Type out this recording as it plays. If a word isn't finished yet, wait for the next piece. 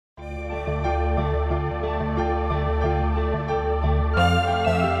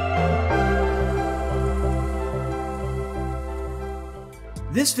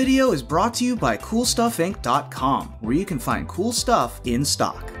This video is brought to you by CoolStuffInc.com, where you can find cool stuff in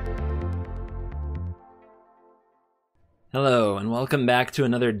stock. Hello, and welcome back to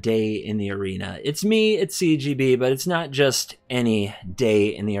another day in the arena. It's me, it's CGB, but it's not just any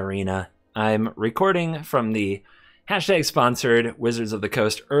day in the arena. I'm recording from the #sponsored Wizards of the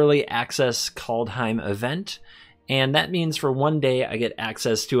Coast Early Access Kaldheim event, and that means for one day I get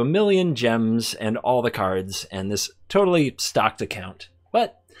access to 1,000,000 gems and all the cards and this totally stocked account.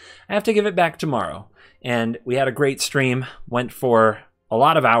 But I have to give it back tomorrow, and we had a great stream, went for a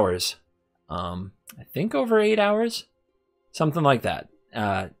lot of hours. I think over 8 hours? Something like that.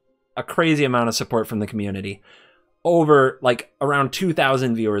 A crazy amount of support from the community. Over, like, around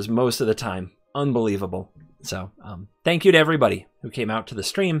 2,000 viewers most of the time. Unbelievable. So, thank you to everybody who came out to the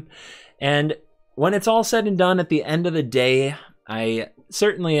stream. And when it's all said and done at the end of the day, I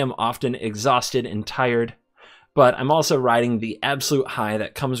certainly am often exhausted and tired, but I'm also riding the absolute high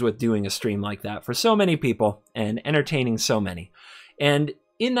that comes with doing a stream like that for so many people and entertaining so many. And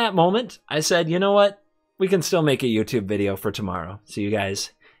in that moment, I said, you know what? We can still make a YouTube video for tomorrow, so you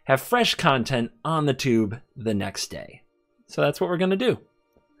guys have fresh content on the tube the next day. So that's what we're going to do.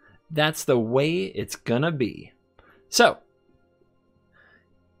 That's the way it's going to be. So,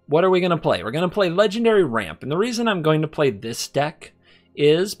 what are we going to play? We're going to play Legendary Ramp, and the reason I'm going to play this deck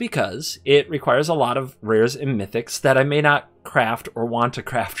is because it requires a lot of rares and mythics that I may not craft or want to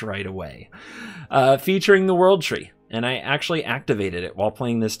craft right away. Featuring the World Tree, and I actually activated it while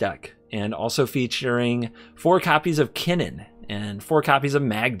playing this deck. And also featuring 4 copies of Kinnan, and 4 copies of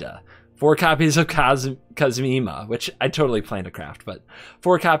Magda, 4 copies of Kazmima, which I totally plan to craft, but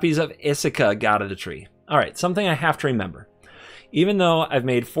 4 copies of Issika, God of the Tree. Alright, something I have to remember. Even though I've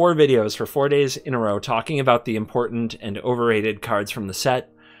made 4 videos for 4 days in a row talking about the important and overrated cards from the set,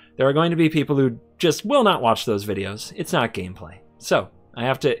 there are going to be people who just will not watch those videos. It's not gameplay. So, I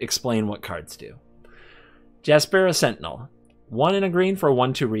have to explain what cards do. Jaspera Sentinel. 1 and a green for a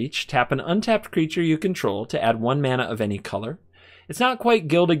 1/2 reach. Tap an untapped creature you control to add 1 mana of any color. It's not quite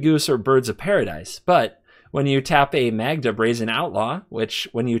Gilded Goose or Birds of Paradise, but when you tap a Magda Brazen Outlaw, which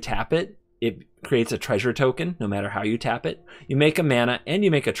when you tap it, it creates a treasure token, no matter how you tap it. You make a mana and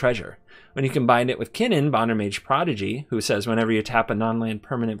you make a treasure. When you combine it with Kinnan, Bonder Mage Prodigy, who says whenever you tap a non-land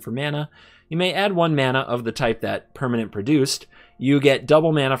permanent for mana, you may add 1 mana of the type that permanent produced. You get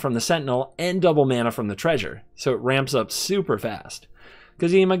double mana from the Sentinel and double mana from the treasure, so it ramps up super fast.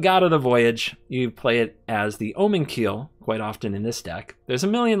 Kazima, God of the Voyage, you play it as the Omen Keel, quite often in this deck. There's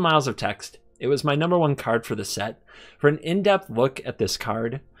 1,000,000 miles of text. It was my #1 card for the set. For an in-depth look at this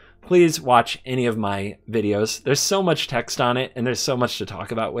card, please watch any of my videos. There's so much text on it, and there's so much to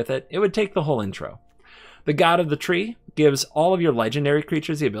talk about with it. It would take the whole intro. The God of the Tree gives all of your legendary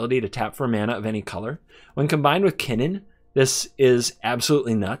creatures the ability to tap for mana of any color. When combined with Kinnan, this is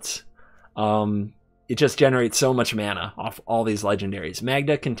absolutely nuts. It just generates so much mana off all these legendaries.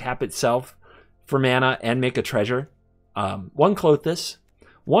 Magda can tap itself for mana and make a treasure. 1 Klothys,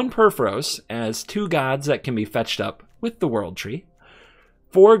 1 Purphoros as 2 gods that can be fetched up with the World Tree.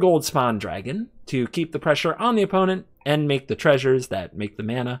 4 Gold Spawn Dragon to keep the pressure on the opponent and make the treasures that make the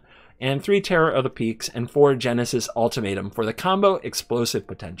mana. And 3 Terror of the Peaks and 4 Genesis Ultimatum for the combo explosive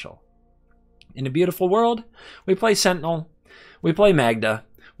potential. In a beautiful world, we play Sentinel, we play Magda,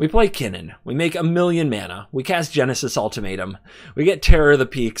 we play Kinnan, we make 1,000,000 mana, we cast Genesis Ultimatum, we get Terror of the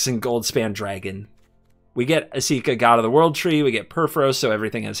Peaks and Goldspan Dragon, we get Issika, God of the World Tree, we get Purphoros, so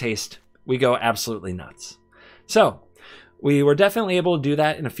everything has haste. We go absolutely nuts. So, we were definitely able to do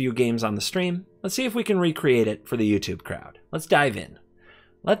that in a few games on the stream. Let's see if we can recreate it for the YouTube crowd. Let's dive in.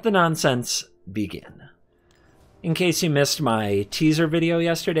 Let the nonsense begin. In case you missed my teaser video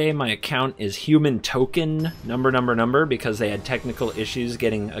yesterday, my account is human token number because they had technical issues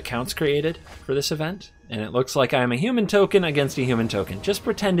getting accounts created for this event. And it looks like I'm a human token against a human token. Just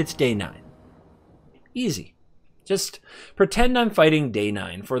pretend it's day 9. Easy. Just pretend I'm fighting day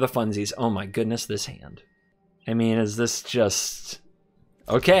 9 for the funsies. Oh my goodness, this hand. I mean, is this just...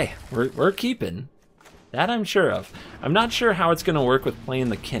 Okay, we're keeping. That I'm sure of. I'm not sure how it's going to work with playing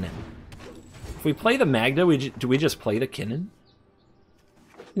the Kinnan. If we play the Magda, do we just play the Kinnan?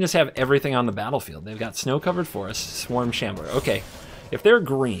 We just have everything on the battlefield. They've got Snow-Covered Forest, Swarm Shambler. Okay, if they're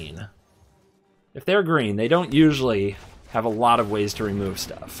green, they don't usually have a lot of ways to remove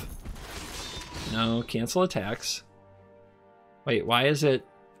stuff. No, cancel attacks. Wait, why did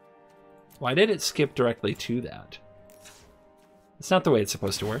it skip directly to that? It's not the way it's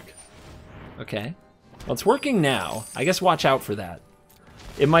supposed to work. Okay. Well, it's working now. I guess watch out for that.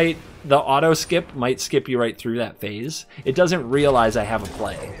 The auto skip might skip you right through that phase. It doesn't realize I have a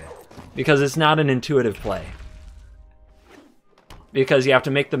play because it's not an intuitive play. because you have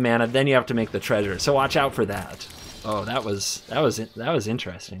to make the mana, then you have to make the treasure. So watch out for that. Oh, that was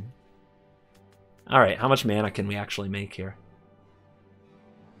interesting. All right, how much mana can we actually make here?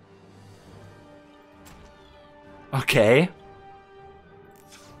 Okay.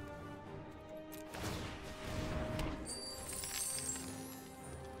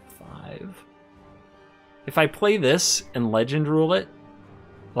 If I play this and Legend Rule it,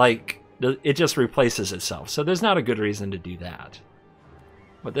 like, it just replaces itself. So there's not a good reason to do that.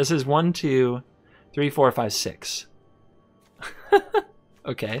 But this is 1, 2, 3, 4, 5, 6.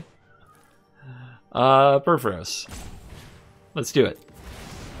 Okay. Perforos. Let's do it.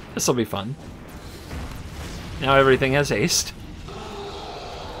 This'll be fun. Now everything has haste.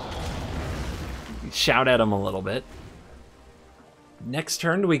 Shout at him a little bit. Next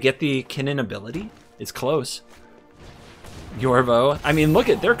turn, do we get the Kinnan ability? It's close. Yorvo. I mean, look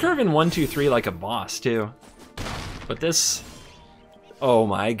at, they're curving 1, 2, 3 like a boss, too. But this... Oh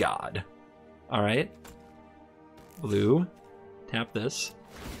my god. Alright. Blue. Tap this.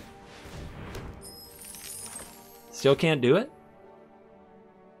 Still can't do it?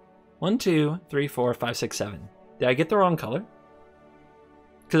 1, 2, 3, 4, 5, 6, 7. Did I get the wrong color?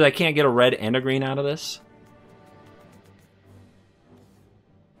 Because I can't get a red and a green out of this?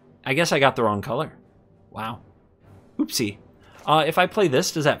 I guess I got the wrong color. Wow. Oopsie. If I play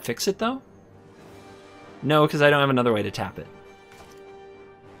this, does that fix it, though? No, because I don't have another way to tap it.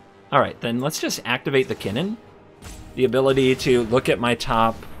 Alright, then let's just activate the Kinnan. The ability to look at my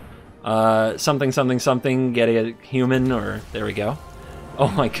top something, something, something, get a human, or... There we go. Oh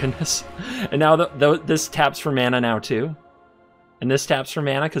my goodness. And now this taps for mana now, too. And this taps for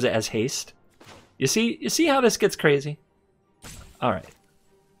mana because it has haste. You see how this gets crazy? Alright.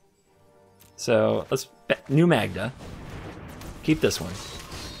 So, let's... New Magda. Keep this one.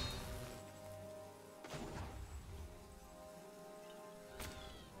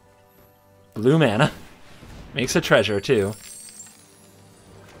 Blue mana. Makes a treasure, too.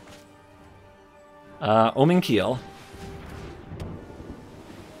 Omen Keel.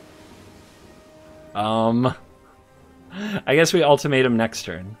 I guess we ultimatum next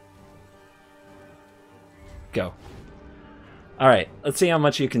turn. Go. Alright, let's see how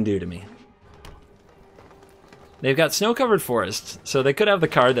much you can do to me. They've got Snow-Covered Forest, so they could have the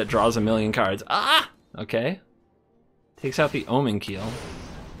card that draws a million cards. Ah! Okay. Takes out the Omen Keel.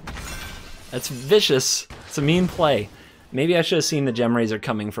 That's vicious. It's a mean play. Maybe I should have seen the Gem Razor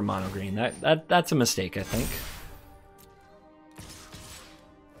coming from mono green. That's a mistake, I think.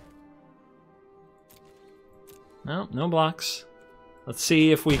 No, no blocks. Let's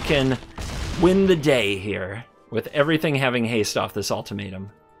see if we can win the day here with everything having haste off this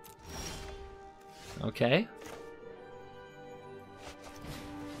ultimatum. Okay.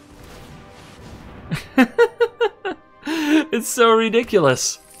 It's so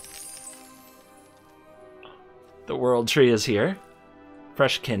ridiculous. The World Tree is here.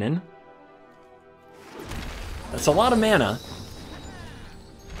 Fresh Kinnan. That's a lot of mana.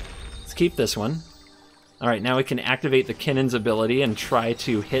 Let's keep this one. Alright, now we can activate the Kinnan's ability and try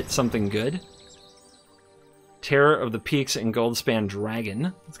to hit something good. Terror of the Peaks and Goldspan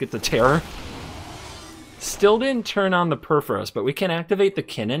Dragon. Let's get the Terror. Still didn't turn on the Perforos, but we can activate the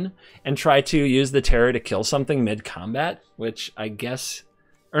Kinnan and try to use the Terror to kill something mid-combat, which I guess...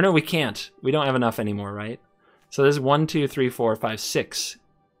 Or no, we can't. We don't have enough anymore, right? So there's 1, 2, 3, 4, 5, 6.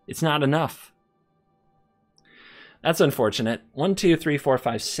 It's not enough. That's unfortunate. 1, 2, 3, 4,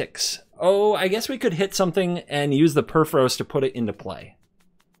 5, 6. Oh, I guess we could hit something and use the Perforos to put it into play.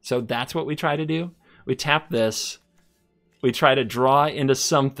 So that's what we try to do. We tap this. We try to draw into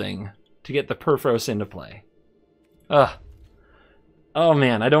something to get the Perforos into play. Ugh. Oh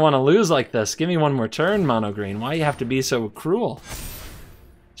man, I don't want to lose like this. Give me one more turn, mono green. Why you have to be so cruel?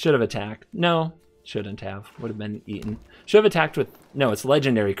 Should have attacked. No, shouldn't have. Would have been eaten. Should have attacked with... No, it's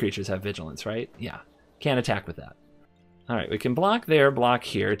legendary creatures have vigilance, right? Yeah. Can't attack with that. Alright, we can block there, block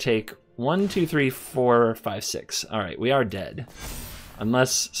here. Take 1, 2, 3, 4, 5, 6. Alright, we are dead.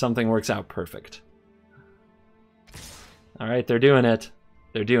 Unless something works out perfect. Alright, they're doing it.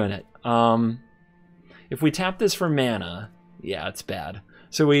 They're doing it. If we tap this for mana, yeah, it's bad.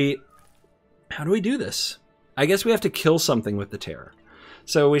 So how do we do this? I guess we have to kill something with the Terror.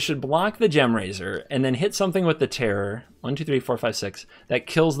 So we should block the Gem Razor and then hit something with the Terror, 1, 2, 3, 4, 5, 6, that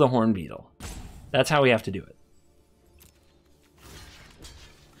kills the Horn Beetle. That's how we have to do it.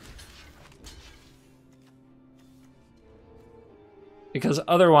 Because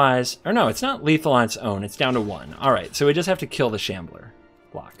otherwise, or no, it's not lethal on its own, it's down to 1. Alright, so we just have to kill the Shambler.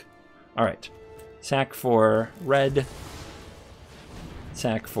 Block. Alright. Sack for red.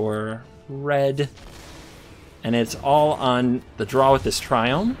 Sack for red. And it's all on the draw with this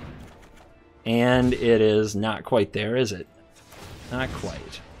Triome. And it is not quite there, is it? Not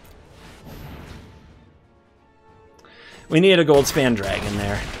quite. We need a Goldspan Dragon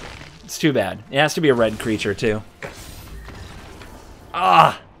there. It's too bad. It has to be a red creature, too.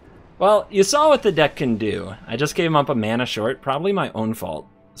 Ah! Well, you saw what the deck can do. I just gave him up a mana short. Probably my own fault,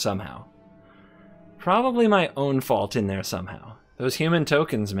 somehow. Probably my own fault in there somehow. Those human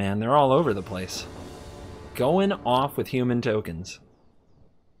tokens, man, they're all over the place. Going off with human tokens.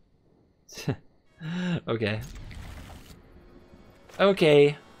 Okay.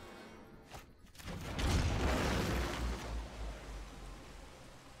 Okay.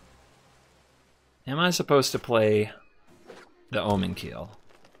 Am I supposed to play the Omen Keel?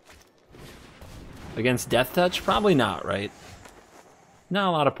 Against Death Touch? Probably not, right? Not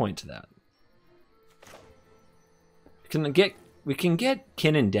a lot of point to that. We can get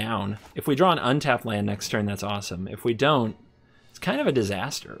Kinnan down. If we draw an untapped land next turn, that's awesome. If we don't, it's kind of a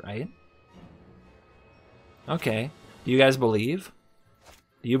disaster, right? Okay. Do you guys believe?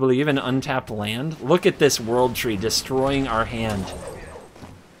 Do you believe in untapped land? Look at this World Tree destroying our hand.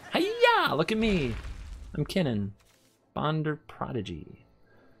 Hiya! Look at me. I'm Kinnan. Bonder Prodigy.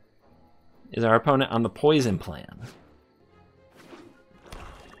 Is our opponent on the poison plan?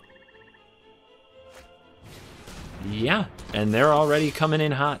 Yeah, and they're already coming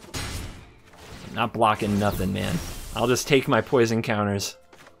in hot. Not blocking nothing, man. I'll just take my poison counters.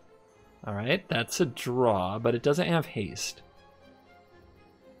 Alright, that's a draw, but it doesn't have haste.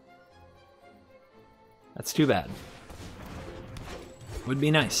 That's too bad. Would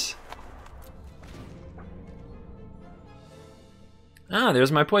be nice. Ah,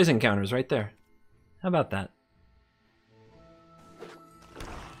 there's my poison counters right there. How about that?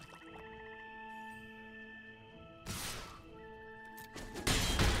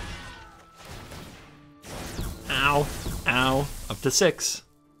 Ow, ow, up to 6.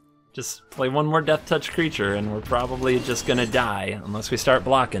 Just play one more Death Touch creature and we're probably just gonna die unless we start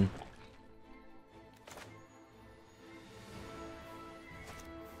blocking.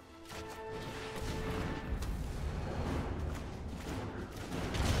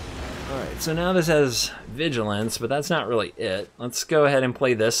 Alright, so now this has Vigilance, but that's not really it. Let's go ahead and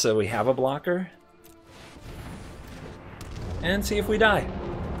play this so we have a blocker. And see if we die.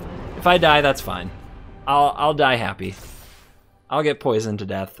 If I die, that's fine. I'll die happy. I'll get poisoned to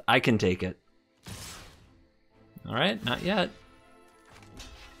death. I can take it. Alright, not yet.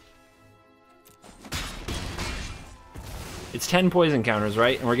 It's 10 poison counters,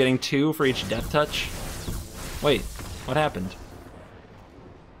 right? And we're getting 2 for each Death Touch? Wait, what happened?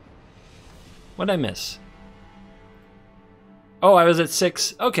 What did I miss? Oh, I was at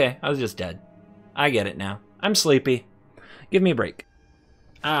 6. Okay, I was just dead. I get it now. I'm sleepy. Give me a break.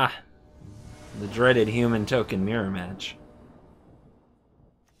 Ah, the dreaded human token mirror match.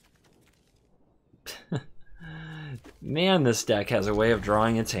 Man, this deck has a way of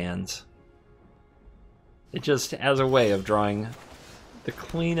drawing its hands. It just has a way of drawing the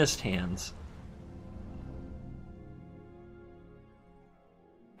cleanest hands.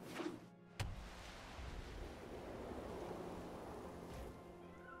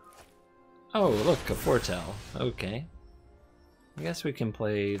 Oh, look, a Foretell. Okay. I guess we can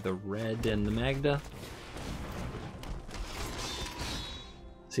play the red and the Magda.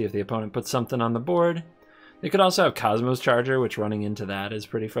 See if the opponent puts something on the board. They could also have Cosmos Charger, which running into that is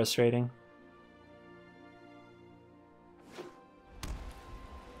pretty frustrating.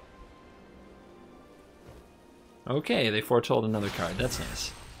 Okay, they foretold another card. That's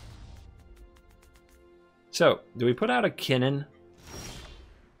nice. So, do we put out a Kinnan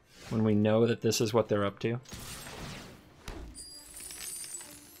when we know that this is what they're up to?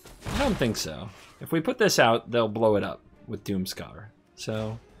 I don't think so. If we put this out, they'll blow it up with Doomscar.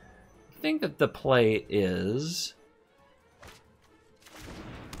 So, I think that the play is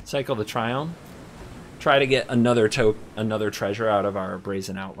cycle the Triome, try to get another treasure out of our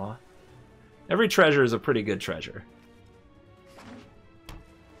Brazen Outlaw. Every treasure is a pretty good treasure.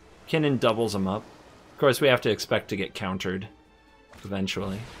 Kinnan doubles them up. Of course, we have to expect to get countered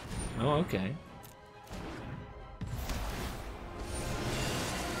eventually. Oh, okay.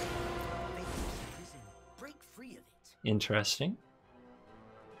 Interesting.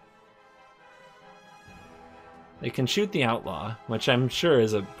 They can shoot the Outlaw, which I'm sure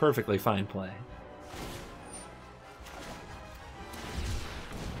is a perfectly fine play.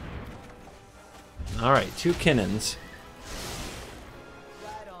 Alright, 2 Kinnans.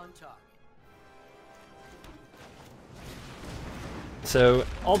 Right on target. So,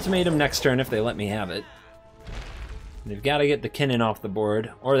 ultimatum next turn if they let me have it. They've got to get the Kinnan off the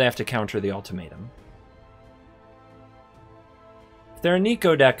board, or they have to counter the ultimatum. If they're a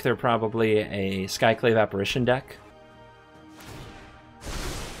Nico deck, they're probably a Skyclave Apparition deck.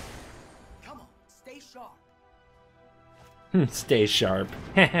 Come on, stay sharp. Stay sharp.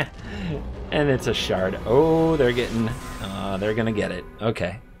 And it's a shard. Oh, they're gonna get it.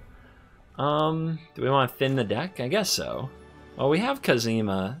 Okay. Do we want to thin the deck? I guess so. Well, we have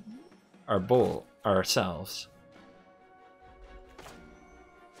Kazima, our bull, ourselves.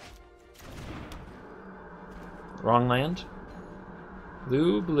 Wrong land.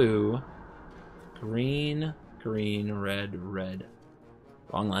 Blue, blue. Green, green, red, red.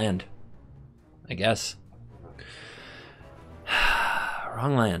 Wrong land. I guess.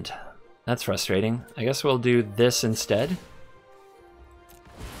 Wrong land. That's frustrating. I guess we'll do this instead.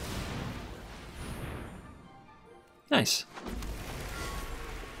 Nice.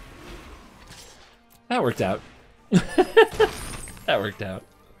 That worked out. That worked out.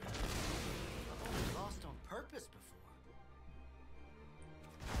 Lost on purpose before.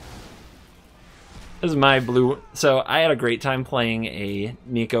 This is my blue. So I had a great time playing a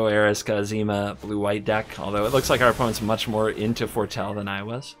Nico Eris Kazima blue-white deck, although it looks like our opponent's much more into Foretell than I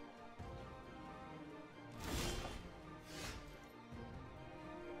was.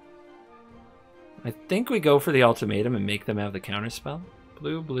 I think we go for the ultimatum and make them have the counterspell.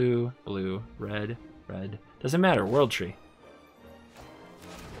 Blue, blue, blue, red, red. Doesn't matter, World Tree.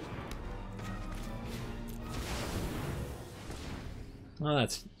 Well,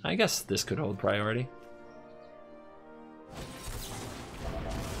 that's... I guess this could hold priority.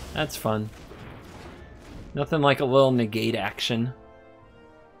 That's fun. Nothing like a little negate action.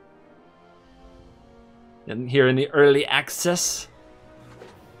 And here in the early access.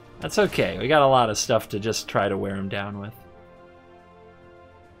 That's okay. We got a lot of stuff to just try to wear him down with.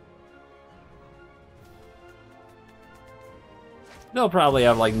 They'll probably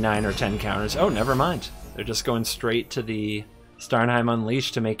have like 9 or 10 counters. Oh, never mind. They're just going straight to the Starnheim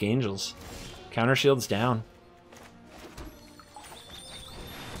Unleashed to make angels. Counter shields down.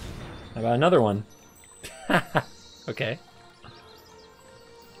 How about another one? Okay.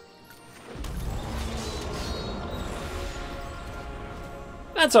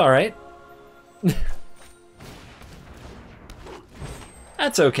 That's alright.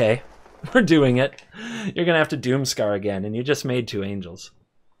 That's okay. We're doing it. You're gonna have to Doomscar again, and you just made 2 angels.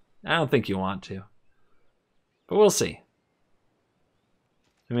 I don't think you want to. But we'll see.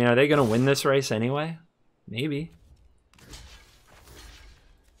 I mean, are they gonna win this race anyway? Maybe.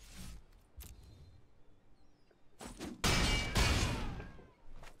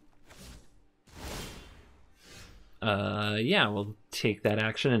 Yeah, we'll take that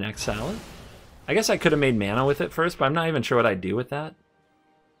action and exile it. I guess I could have made mana with it first, but I'm not even sure what I'd do with that.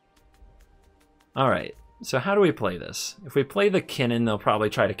 Alright, so how do we play this? If we play the Kinnan, they'll probably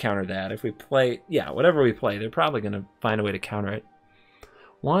try to counter that. If we play, yeah, whatever we play, they're probably going to find a way to counter it.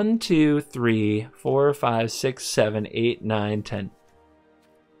 1, 2, 3, 4, 5, 6, 7, 8, 9, 10.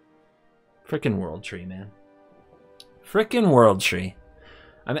 Frickin' World Tree, man. Frickin' World Tree.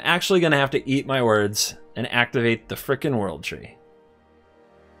 I'm actually going to have to eat my words and activate the frickin' World Tree.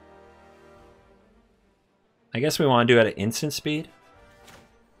 I guess we want to do it at instant speed.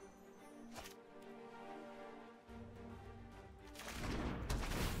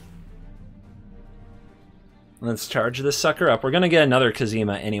 Let's charge this sucker up. We're going to get another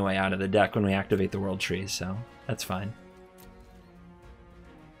Kazima anyway out of the deck when we activate the World Tree, so that's fine.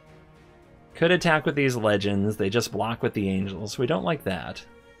 Could attack with these legends. They just block with the angels. We don't like that.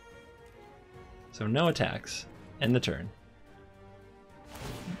 So no attacks. End the turn.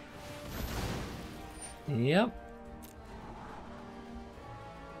 Yep.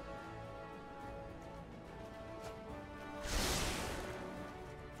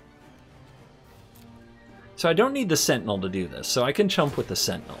 So I don't need the Sentinel to do this, so I can chump with the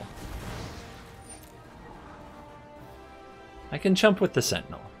Sentinel. I can chump with the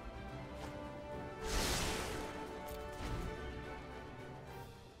Sentinel.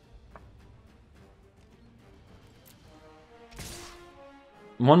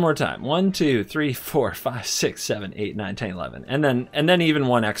 One more time. 1, 2, 3, 4, 5, 6, 7, 8, 9, 10, 11. And then even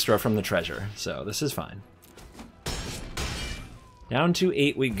 1 extra from the treasure. So this is fine. Down to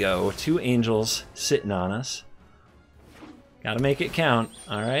 8 we go. 2 angels sitting on us. Gotta make it count.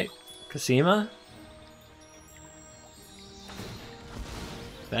 Alright. Kazima.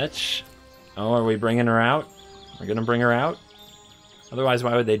 Fetch. Oh, are we bringing her out? We're gonna bring her out? Otherwise,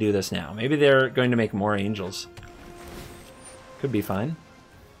 why would they do this now? Maybe they're going to make more angels. Could be fine.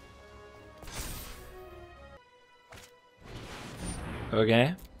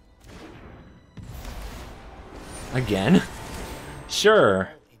 Okay. Again? Sure.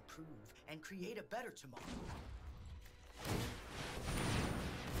 Improve and create a better tomorrow.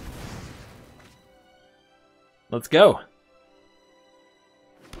 Let's go.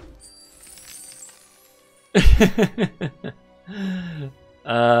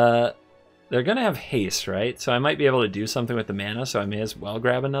 They're gonna have haste, right? So I might be able to do something with the mana, so I may as well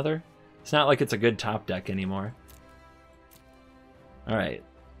grab another. It's not like it's a good top deck anymore. Alright.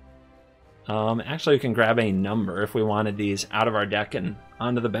 Actually, we can grab a number if we wanted these out of our deck and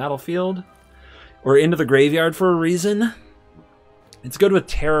onto the battlefield. Or into the graveyard for a reason. It's good with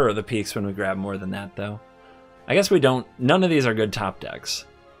Terror of the Peaks when we grab more than that, though. I guess we don't. None of these are good top decks.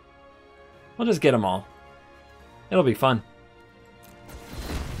 We'll just get them all. It'll be fun.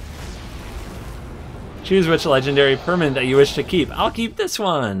 Choose which legendary permanent that you wish to keep. I'll keep this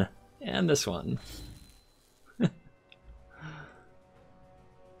one. And this one. Do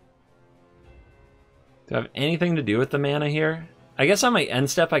I have anything to do with the mana here? I guess on my end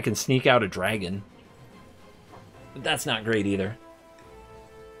step I can sneak out a dragon. But that's not great either.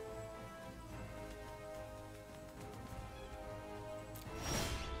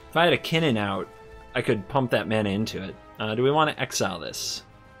 If I had a Kinnan out, I could pump that mana into it. Do we want to exile this?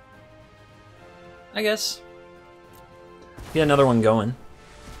 I guess. Get another one going.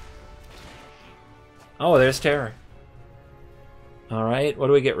 Oh, there's Terror. Alright, what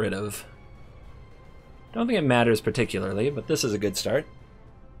do we get rid of? Don't think it matters particularly, but this is a good start.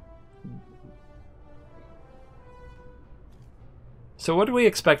 So what do we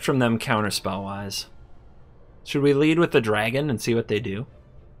expect from them counterspell-wise? Should we lead with the dragon and see what they do?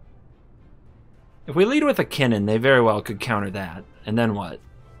 If we lead with a Kinnan, they very well could counter that. And then what?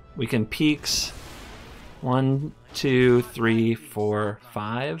 We can Peaks 1, 2, 3, 4,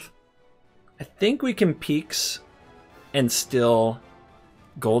 5. I think we can Peaks and still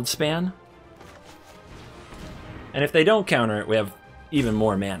Gold Span. And if they don't counter it, we have even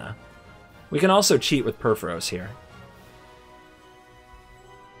more mana. We can also cheat with Perforos here.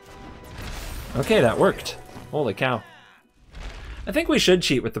 Okay, that worked. Holy cow. I think we should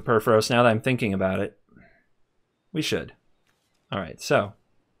cheat with the Perforos now that I'm thinking about it. We should. Alright, so.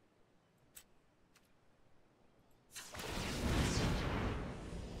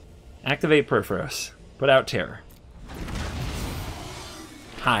 Activate Perforos. Put out Terror.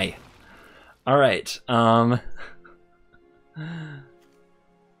 Hi. Alright,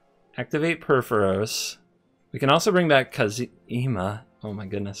 activate Perforos. We can also bring back Kazima. Oh my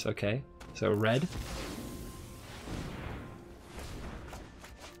goodness, okay. So red.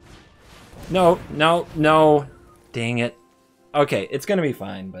 No, no, no. Dang it. Okay, it's gonna be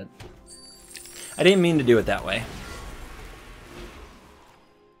fine, but I didn't mean to do it that way.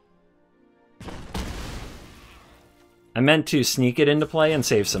 I meant to sneak it into play and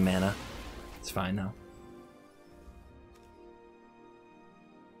save some mana. It's fine though.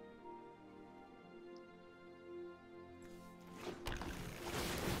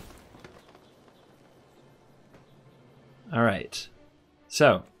 Alright.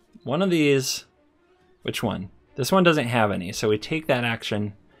 So, one of these... Which one? This one doesn't have any, so we take that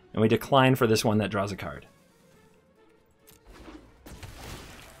action and we decline for this one that draws a card.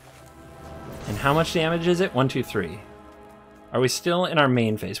 And how much damage is it? 1, 2, 3. Are we still in our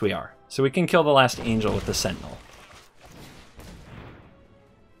main phase? We are. So we can kill the last angel with the Sentinel.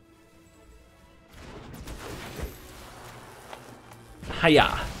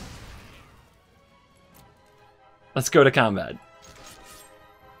 Hiya! Let's go to combat.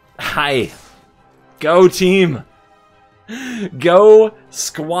 Hi! Go team! Go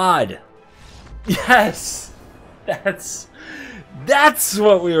squad! Yes! That's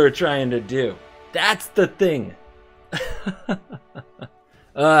what we were trying to do. That's the thing.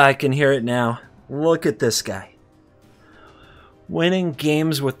 I can hear it now. Look at this guy. Winning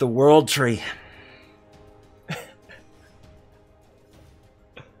games with the World Tree.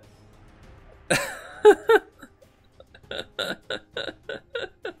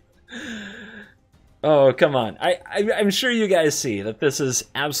 Oh, come on. I'm sure you guys see that this is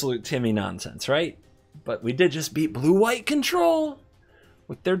absolute Timmy nonsense, right? But we did just beat Blue-White Control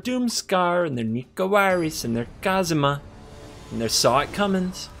with their Doomscar and their Nikowaris and their Kazuma and their Saw It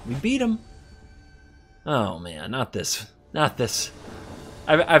Cummins. We beat them. Oh, man. Not this. Not this.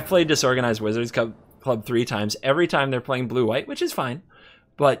 I've played Disorganized Wizards Club 3 times. Every time they're playing Blue-White, which is fine.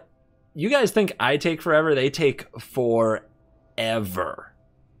 But you guys think I take forever? They take forever.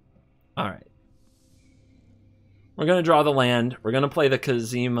 All right. We're going to draw the land. We're going to play the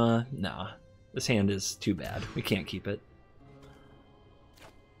Kazima. Nah, this hand is too bad. We can't keep it.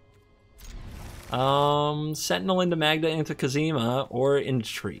 Sentinel into Magda into Kazima or into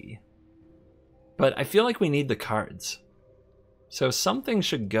Tree. But I feel like we need the cards. So something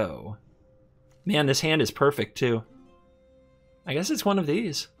should go. Man, this hand is perfect too. I guess it's one of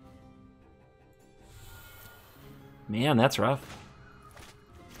these. Man, that's rough.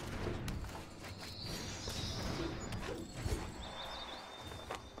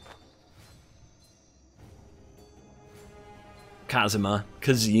 Kazima.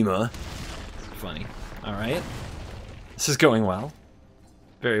 Funny. All right. This is going well.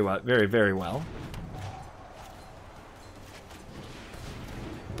 Very well. Very, very well.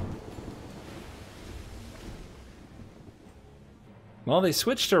 Well, they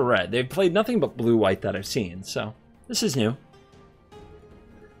switched to red. They've played nothing but blue-white that I've seen, so this is new.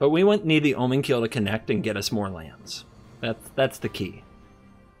 But we wouldn't need the Omen Keel to connect and get us more lands. That's the key.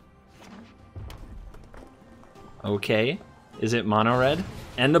 Okay. Is it mono red?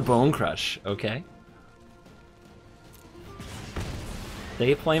 And the Bone Crush. Okay.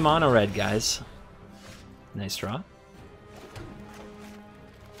 They play mono red, guys. Nice draw.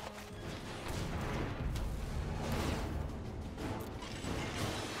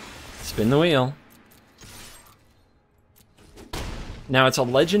 Spin the wheel. Now it's a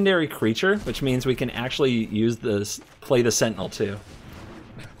legendary creature, which means we can actually use this, play the Sentinel too.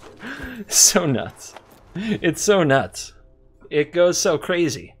 So nuts. It's so nuts. It goes so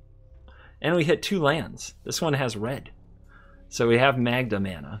crazy. And we hit 2 lands. This one has red. So we have Magda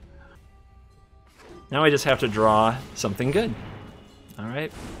mana. Now I just have to draw something good.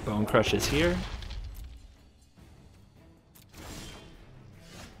 Alright, Bone Crush is here.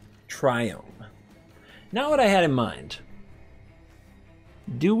 Triome. Now what I had in mind.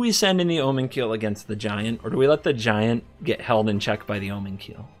 Do we send in the Omen Keel against the Giant, or do we let the Giant get held in check by the Omen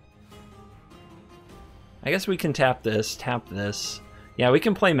Keel? I guess we can tap this. Yeah, we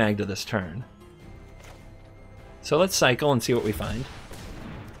can play Magda this turn. So let's cycle and see what we find.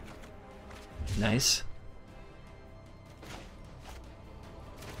 Nice.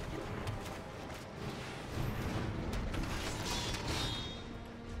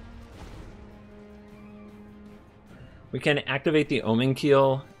 We can activate the Omen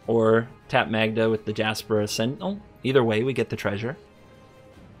Keel or tap Magda with the Jasper Sentinel. Either way, we get the treasure.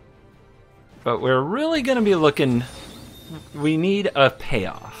 But we're really going to be looking... We need a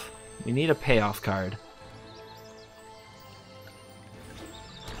payoff. We need a payoff card.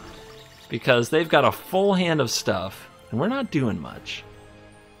 Because they've got a full hand of stuff, and we're not doing much.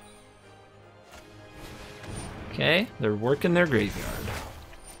 Okay, they're working their graveyard.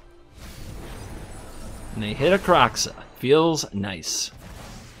 And they hit a Kroxa. Feels nice.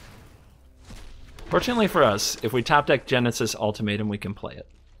 Fortunately for us, if we top deck Genesis Ultimatum, we can play it.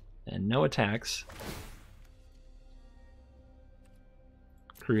 And no attacks.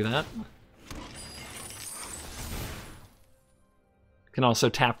 Crew that. Can also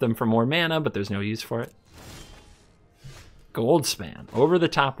tap them for more mana, but there's no use for it. Goldspan. Over the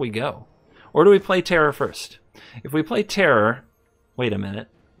top we go. Or do we play Terror first? If we play Terror... Wait a minute.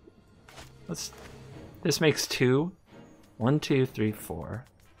 This makes 2. 1, 2, 3, 4.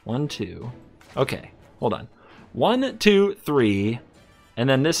 1, 2. Okay, hold on. 1, 2, 3. And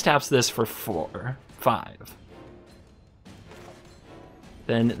then this taps this for 4. 5.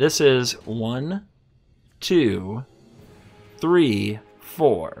 Then this is 1, 2, 3,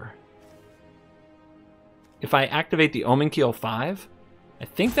 4. If I activate the Omen Keel 5, I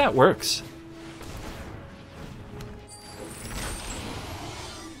think that works.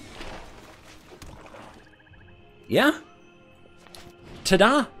 Yeah.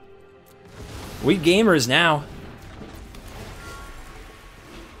 Ta-da! We gamers now.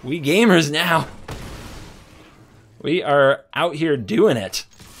 We gamers now. We are out here doing it.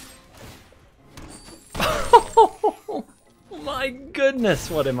 Oh my goodness,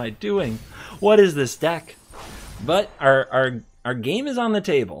 what am I doing? What is this deck? But our game is on the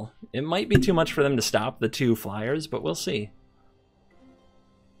table. It might be too much for them to stop the 2 flyers, but we'll see.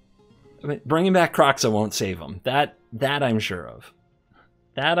 I mean, bringing back Kroxa won't save them. That I'm sure of.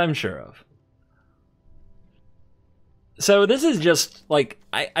 That I'm sure of. So this is just, like,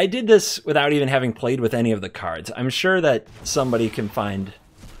 I did this without even having played with any of the cards. I'm sure that somebody can find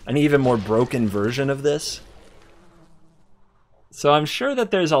an even more broken version of this. So I'm sure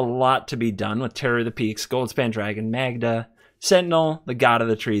that there's a lot to be done with Terror of the Peaks, Goldspan Dragon, Magda, Sentinel, the God of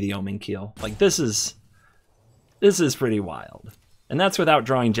the Tree, the Omen Keel. Like, this is pretty wild. And that's without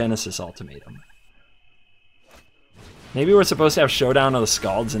drawing Genesis Ultimatum. Maybe we're supposed to have Showdown of the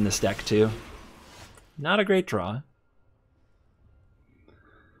Scalds in this deck too. Not a great draw.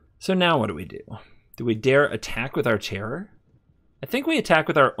 So now what do we do? Do we dare attack with our Terror? I think we attack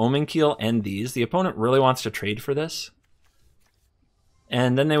with our Omen Keel and these. The opponent really wants to trade for this.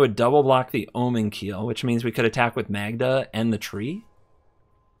 And then they would double block the Omen Keel, which means we could attack with Magda and the tree.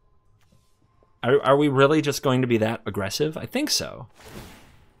 Are we really just going to be that aggressive? I think so.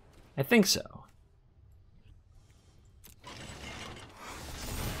 I think so.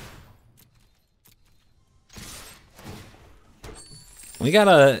 We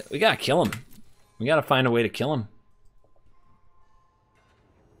gotta kill him. We gotta find a way to kill him.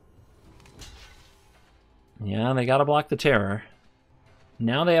 Yeah, they gotta block the Terror.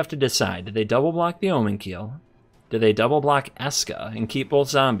 Now they have to decide, do they double block the Omen Keel? Do they double block Eska and keep both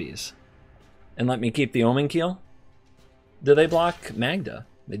zombies? And let me keep the Omen Keel? Do they block Magda?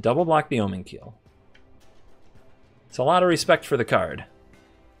 They double block the Omen Keel. It's a lot of respect for the card.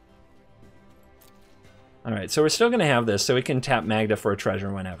 Alright, so we're still gonna have this, so we can tap Magda for a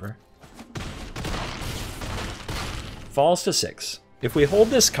treasure whenever. Falls to 6. If we hold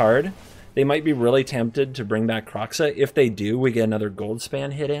this card, they might be really tempted to bring back Kroxa. If they do, we get another gold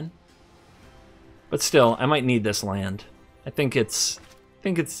span hit in. But still, I might need this land. I think it's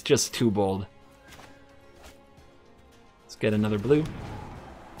just too bold. Let's get another blue.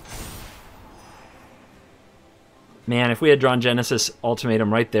 Man, if we had drawn Genesis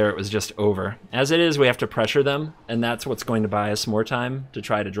Ultimatum right there, it was just over. As it is, we have to pressure them, and that's what's going to buy us more time to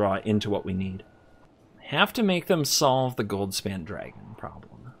try to draw into what we need. Have to make them solve the gold span dragon problem.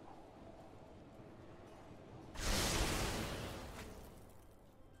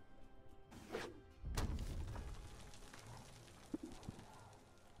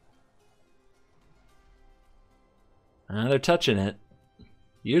 They're touching it.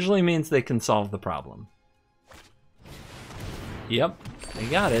 Usually means they can solve the problem. Yep, they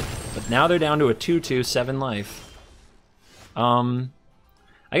got it. But now they're down to a 2/2, 7 life. I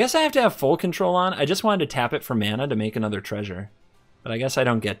guess I have to have full control on. I just wanted to tap it for mana to make another treasure. But I guess I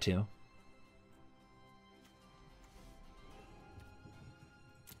don't get to.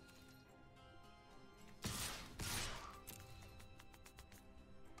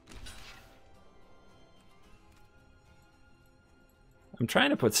 I'm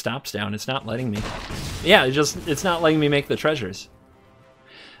trying to put stops down. It's not letting me. Yeah, it's not letting me make the treasures.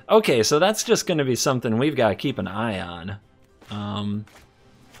 Okay, so that's just going to be something we've got to keep an eye on.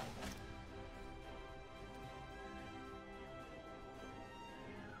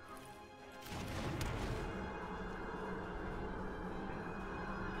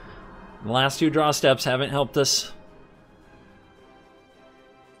 The last 2 draw steps haven't helped us.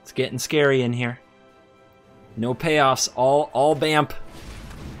 It's getting scary in here. No payoffs, all BAMP.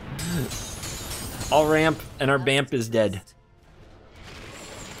 All ramp, and our BAMP is dead.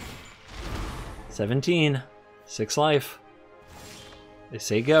 17, 6 life. They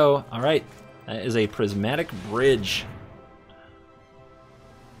say go. All right, that is a prismatic bridge.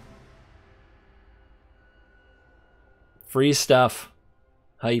 Free stuff.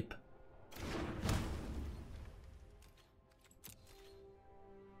 Hype.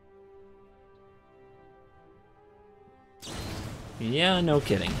 Yeah, no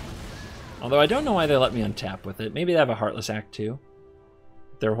kidding. Although I don't know why they let me untap with it. Maybe they have a Heartless Act too.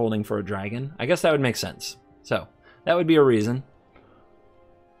 They're holding for a dragon. I guess that would make sense. So, that would be a reason.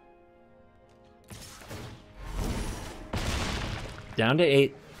 Down to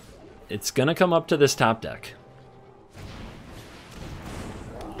 8. It's gonna come up to this top deck.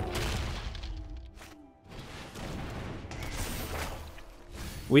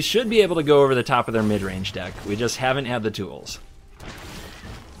 We should be able to go over the top of their mid-range deck. We just haven't had the tools.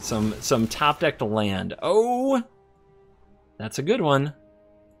 Some top deck to land. Oh! That's a good one.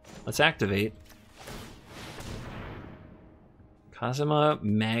 Let's activate. Kazuma,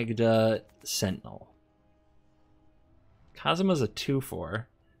 Magda, Sentinel. Kazuma's a 2/4.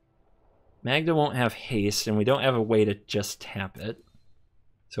 Magda won't have haste, and we don't have a way to just tap it.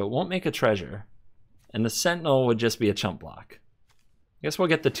 So it won't make a treasure. And the Sentinel would just be a chump block. I guess we'll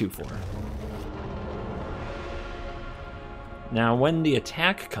get the 2/4. Now, when the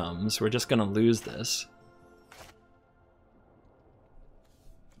attack comes, we're just going to lose this.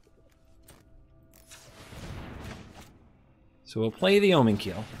 So we'll play the Omen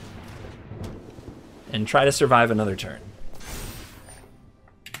Keel and try to survive another turn.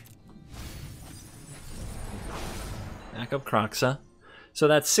 Back up Kroxa. So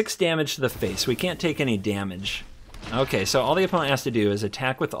that's 6 damage to the face. We can't take any damage. Okay, so all the opponent has to do is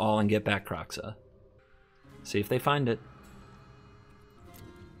attack with all and get back Kroxa. See if they find it.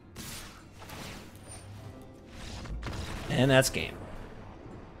 And that's game.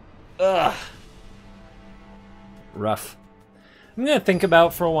 Ugh. Rough. I'm going to think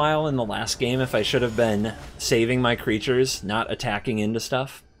about for a while in the last game if I should have been saving my creatures, not attacking into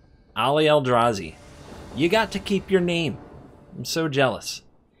stuff. Ali Eldrazi, you got to keep your name. I'm so jealous.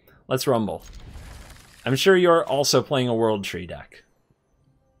 Let's rumble. I'm sure you're also playing a World Tree deck.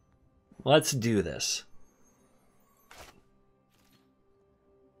 Let's do this.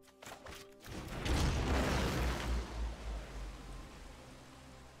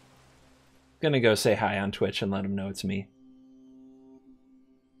 Gonna go say hi on Twitch and let them know it's me.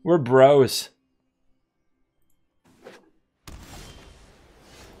 We're bros.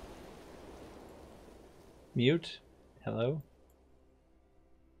 Mute. Hello.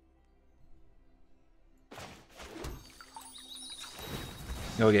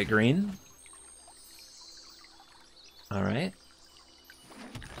 Go get green. All right.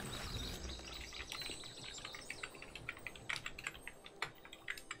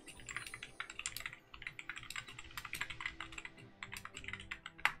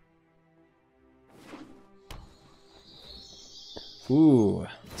 Ooh,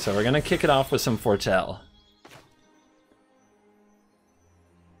 so we're gonna kick it off with some Foretell.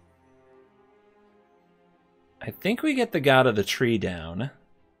 I think we get the God of the Tree down.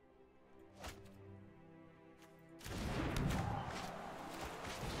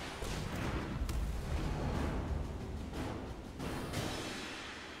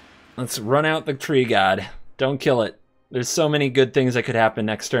 Let's run out the Tree God. Don't kill it. There's so many good things that could happen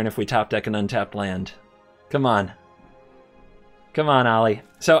next turn if we top deck an untapped land. Come on. Come on, Ollie.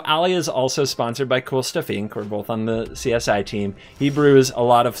 So Ollie is also sponsored by Cool Stuff Inc. We're both on the CSI team. He brews a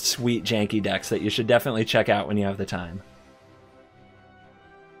lot of sweet janky decks that you should definitely check out when you have the time.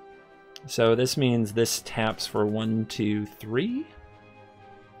 So this means this taps for 1, 2, 3.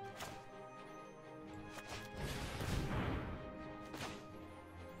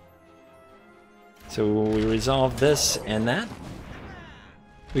 So we resolve this and that.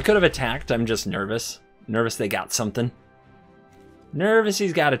 We could have attacked. I'm just nervous. Nervous they got something. Nervous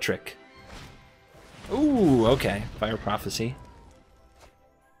he's got a trick. Ooh, okay. Fire Prophecy.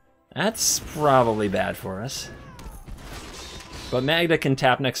 That's probably bad for us. But Magda can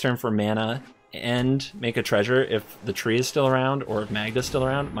tap next turn for mana and make a treasure if the tree is still around or if Magda's still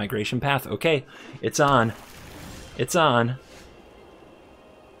around. Migration Path. Okay, it's on. It's on.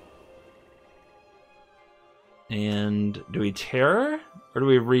 And do we Terror or do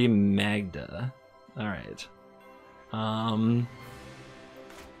we re-Magda? Alright.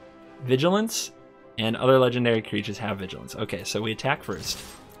 Vigilance and other legendary creatures have vigilance. Okay, so we attack first.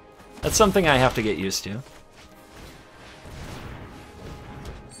 That's something I have to get used to.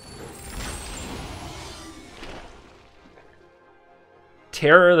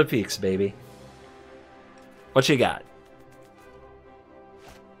 Terror of the Peaks, baby. What you got?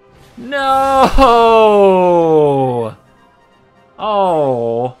 No!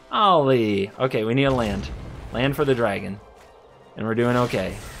 Oh, Ollie. Okay, we need a land. Land for the dragon. And we're doing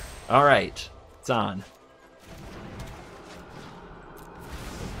okay. All right, it's on.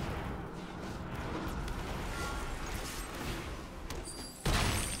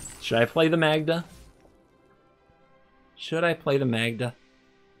 Should I play the Magda? Should I play the Magda?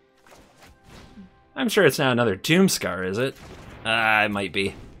 I'm sure it's not another Doomscar, is it? It might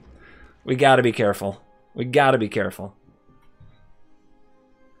be. We gotta be careful. We gotta be careful.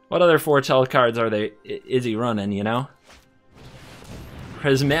 What other Foretell cards is he running, you know?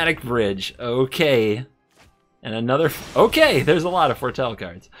 Prismatic Bridge, okay. And another, okay, there's a lot of Foretell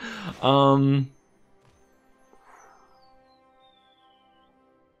cards.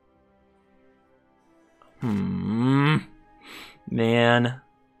 Man.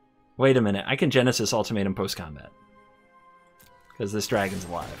 Wait a minute, I can Genesis Ultimatum post-combat. Because this dragon's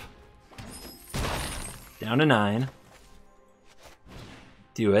alive. Down to 9.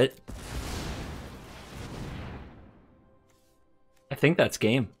 Do it. I think that's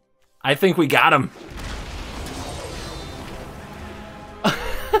game. I think we got him.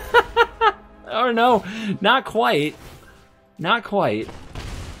 Oh no, not quite. Not quite.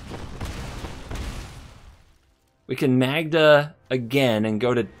 We can Magda again and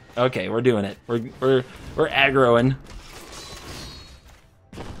go to. Okay, we're doing it. We're aggroing.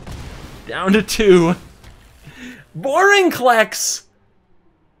 Down to 2. Boringclex.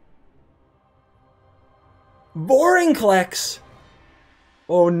 Boringclex.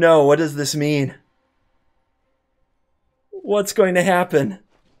 Oh no, what does this mean? What's going to happen?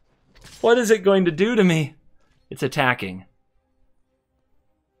 What is it going to do to me? It's attacking.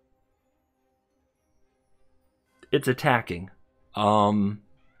 It's attacking.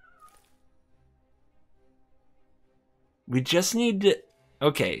 We just need to...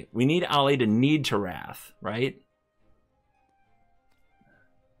 Okay, we need Ollie to need to Wrath, right?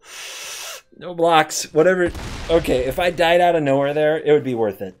 No blocks, whatever. Okay, if I died out of nowhere there, it would be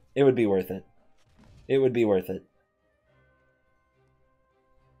worth it. It would be worth it. It would be worth it.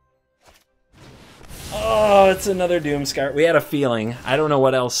 Oh, it's another Doomscar. We had a feeling. I don't know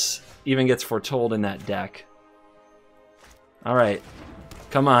what else even gets foretold in that deck. All right,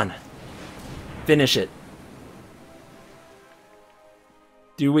 come on. Finish it.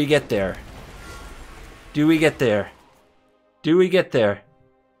 Do we get there? Do we get there? Do we get there?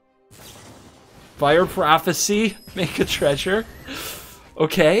 Fire Prophecy, make a treasure.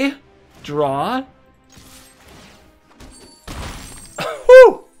 Okay, draw.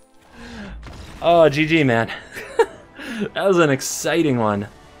 Woo! Oh, GG, man. That was an exciting one.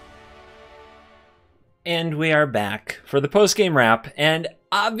 And we are back for the post-game wrap, and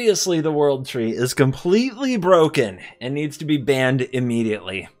obviously the World Tree is completely broken and needs to be banned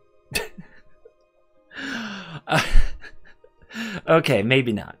immediately. Okay,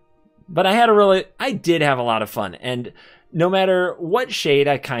 maybe not. But I did have a lot of fun, and no matter what shade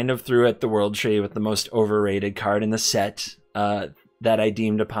I kind of threw at the World Tree with the most overrated card in the set that I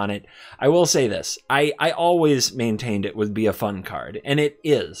deemed upon it, I will say this. I always maintained it would be a fun card, and it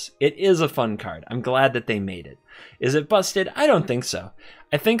is. It is a fun card. I'm glad that they made it. Is it busted? I don't think so.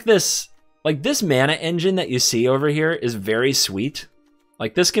 I think this mana engine that you see over here is very sweet.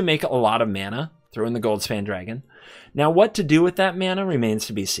 Like, this can make a lot of mana, throw in the Goldspan Dragon. Now, what to do with that mana remains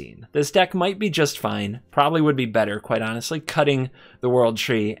to be seen. This deck might be just fine, probably would be better, quite honestly, cutting the World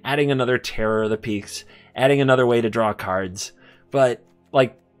Tree, adding another Terror of the Peaks, adding another way to draw cards. But,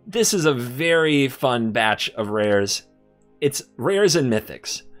 like, this is a very fun batch of rares. It's rares and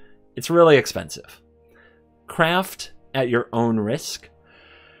mythics. It's really expensive. Craft at your own risk.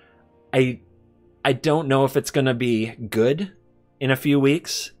 I don't know if it's going to be good in a few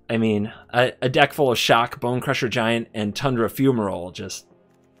weeks. I mean, a deck full of Shock, Bone Crusher Giant, and Tundra Fumarole just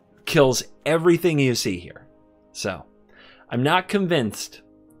kills everything you see here. So, I'm not convinced.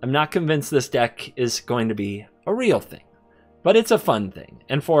 I'm not convinced this deck is going to be a real thing. But it's a fun thing.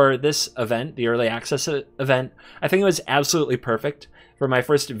 And for this event, the early access event, I think it was absolutely perfect. For my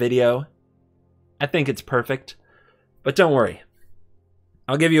first video, I think it's perfect. But don't worry.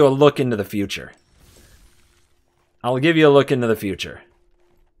 I'll give you a look into the future. I'll give you a look into the future.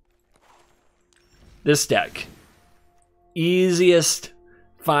 This deck. Easiest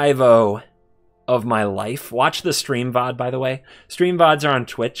 5-0 of my life. Watch the stream VOD, by the way. Stream VODs are on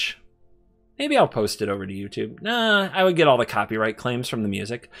Twitch. Maybe I'll post it over to YouTube. Nah, I would get all the copyright claims from the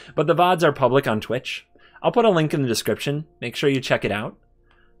music. But the VODs are public on Twitch. I'll put a link in the description. Make sure you check it out.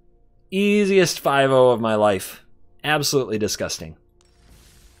 Easiest 5-0 of my life. Absolutely disgusting.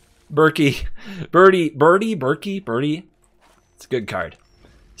 Berkey. Birdie. It's a good card.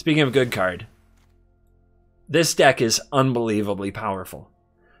 Speaking of good card. This deck is unbelievably powerful.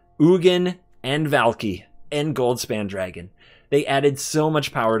 Ugin and Valky and Goldspan Dragon. They added so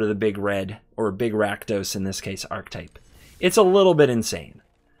much power to the Big Red, or Big Rakdos in this case, archetype. It's a little bit insane.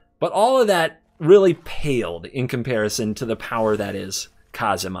 But all of that really paled in comparison to the power that is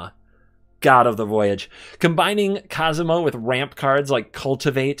Kazuma, God of the Voyage. Combining Kazuma with ramp cards like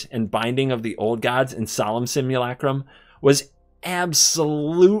Cultivate and Binding of the Old Gods and Solemn Simulacrum was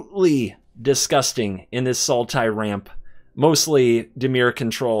absolutely disgusting in this Sultai ramp, mostly Dimir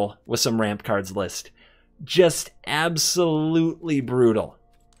control with some ramp cards list. Just absolutely brutal.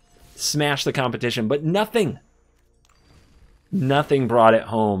 Smash the competition, but nothing brought it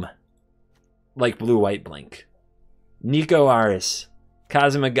home like Blue-White Blink. Nico Aris,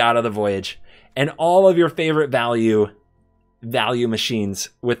 Kazuma God of the Voyage, and all of your favorite value machines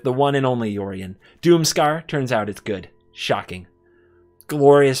with the one and only Yorion. Doomscar, turns out it's good. Shocking.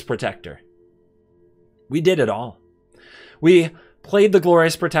 Glorious Protector. We did it all. We played the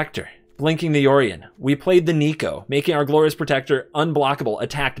Glorious Protector, blinking the Yorion. We played the Nico, making our Glorious Protector unblockable,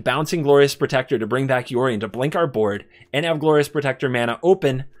 attacked bouncing Glorious Protector to bring back Yorion to blink our board, and have Glorious Protector mana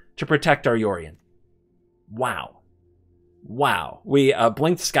open to protect our Yorion. Wow. Wow. We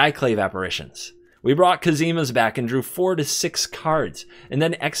blinked Skyclave Apparitions. We brought Kazima's back and drew 4 to 6 cards, and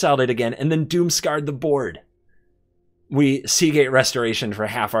then exiled it again, and then Doomscarred the board. We Seagate Restoration for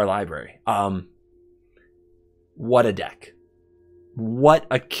half our library. What a deck. What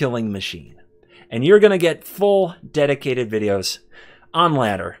a killing machine. And you're going to get full dedicated videos on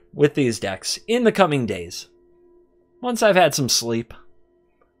ladder with these decks in the coming days. Once I've had some sleep,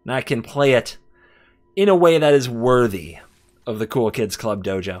 and I can play it in a way that is worthy of the Cool Kids Club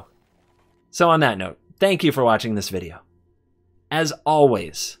Dojo. So on that note, thank you for watching this video. As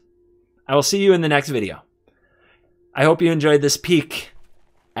always, I will see you in the next video. I hope you enjoyed this peek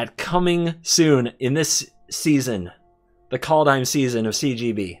at coming soon in this season, the Kaldheim season of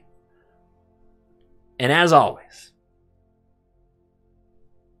CGB. And as always,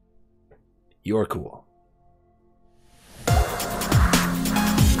 you're cool.